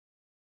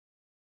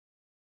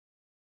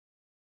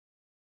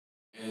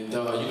And you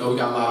know, we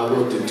got a lot of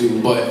work to do,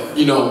 but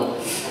you know,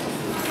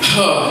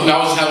 I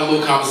was just having a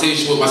little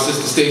conversation with my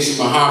sister Stacey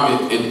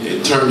Muhammad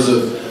in terms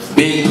of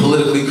being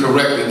politically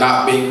correct and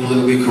not being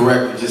politically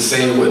correct, and just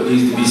saying what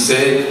needs to be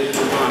said.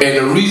 And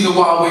the reason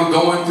why we're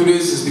going through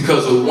this is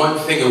because of one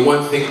thing and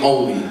one thing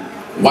only: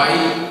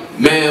 white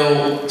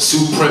male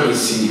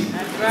supremacy.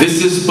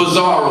 This is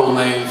bizarro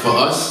land for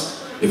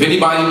us. If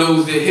anybody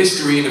knows their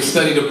history and have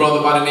studied a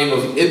brother by the name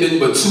of Ibn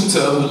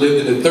Battuta, who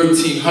lived in the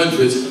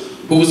 1300s,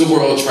 who was a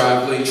world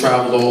traveler, he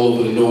traveled all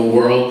over the known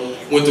world,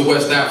 went to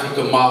West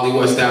Africa, Mali,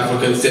 West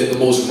Africa, and said the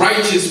most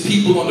righteous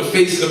people on the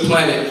face of the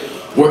planet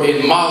were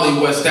in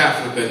Mali, West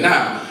Africa.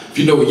 Now, if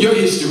you know your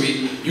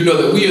history, you know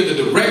that we are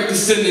the direct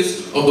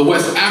descendants of the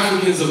West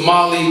Africans of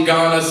Mali,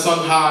 Ghana,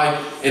 Songhai,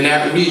 and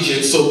that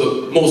region.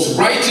 So the most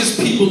righteous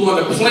people on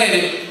the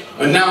planet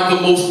are now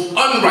the most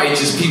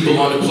unrighteous people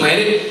on the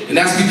planet, and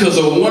that's because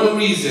of one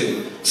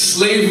reason: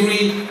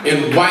 slavery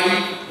and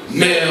white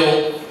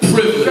male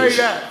privilege.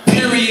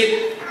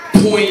 Period,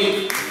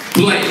 point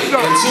blank.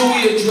 Until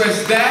we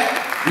address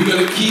that, we're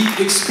going to keep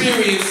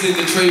experiencing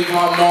the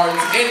Trayvon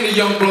Martins and the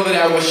young brother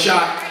that was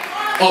shot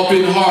up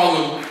in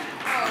Harlem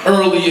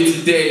earlier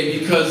today,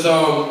 because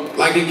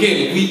like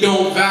again, we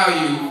don't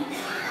value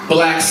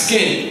black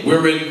skin.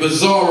 We're in a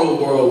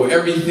bizarro world where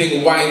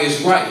everything white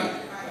is right.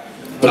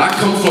 But I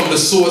come from the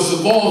source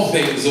of all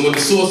things, and when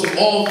the source of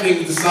all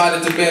things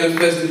decided to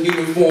manifest in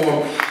human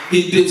form,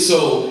 he did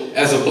so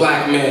as a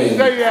black man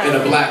and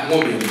a black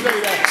woman.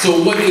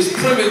 So what is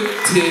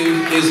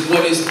primitive is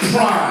what is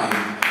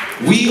prime.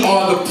 We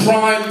are the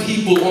prime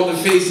people on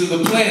the face of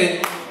the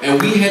planet,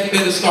 and we had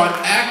better start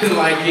acting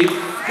like it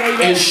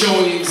and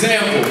showing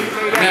example.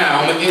 Now,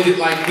 I'm gonna end it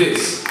like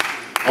this.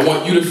 I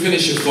want you to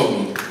finish it for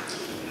me.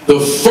 The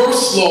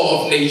first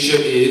law of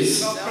nature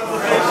is,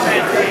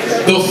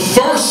 the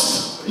first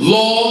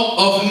law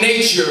of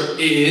nature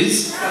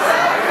is,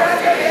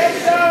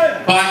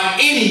 by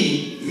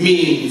any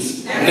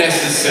means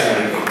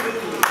necessary.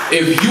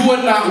 If you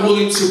are not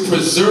willing to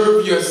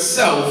preserve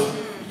yourself,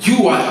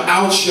 you are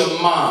out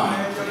your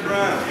mind.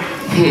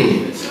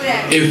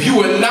 If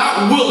you are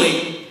not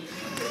willing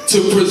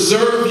to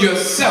preserve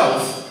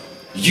yourself,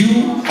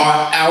 you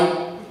are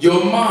out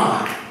your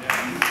mind.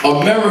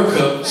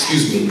 America,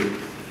 excuse me,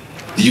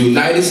 the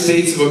United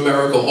States of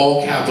America,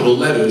 all capital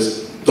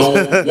letters, don't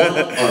want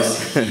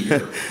us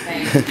here.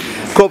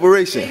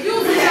 Corporation.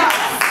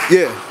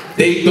 Yeah.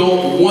 They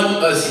don't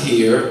want us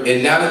here,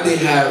 and now that they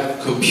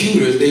have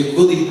computers, they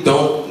really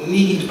don't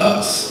need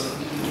us.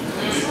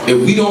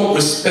 If we don't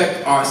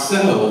respect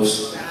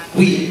ourselves,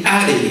 we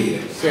out of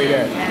here. Say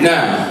that.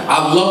 Now,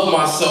 I love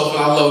myself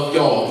and I love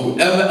y'all.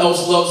 Whoever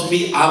else loves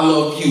me, I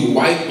love you.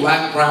 White,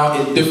 black,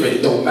 brown, indifferent,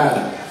 it don't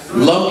matter.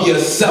 Love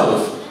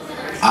yourself.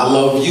 I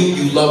love you,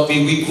 you love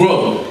me, we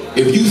grow.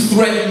 If you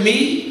threaten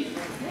me,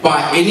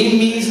 by any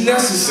means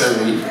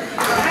necessary,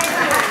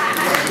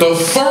 the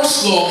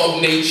first law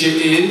of nature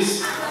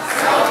is